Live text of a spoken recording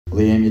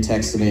Liam, you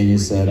texted me and you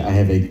said, I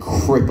have a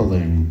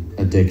crippling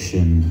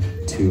addiction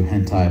to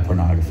hentai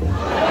pornography.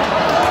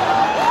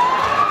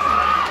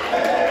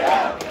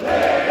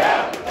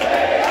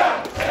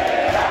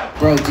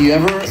 Bro, do you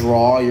ever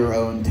draw your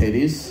own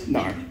titties?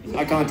 No,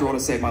 I can't draw to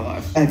save my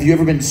life. Have you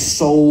ever been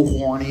so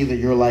horny that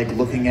you're like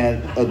looking at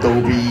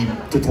Adobe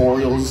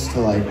tutorials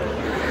to like...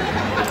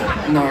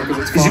 No, because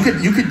it's fun.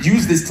 Because you could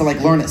use this to like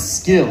learn a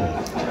skill.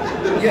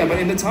 Yeah, but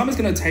in the time it's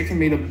going to take for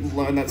me to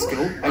learn that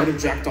skill, I would have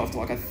jacked off to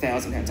like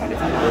 1,000 hentai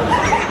different.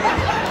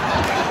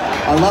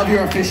 I love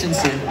your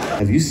efficiency.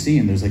 Have you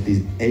seen there's like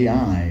these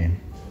AI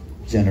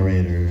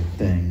generator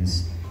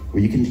things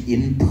where you can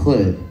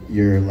input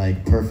your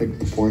like perfect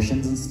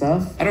proportions and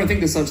stuff? I don't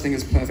think there's such thing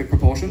as perfect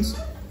proportions.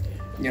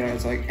 You know,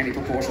 it's like any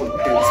proportion is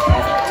perfect.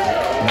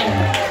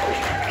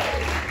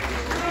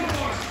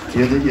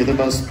 You're the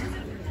most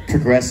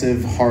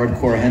progressive,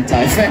 hardcore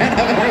hentai fan I've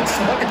ever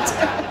spoken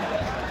to.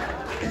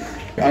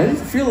 I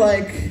feel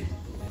like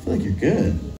you're good.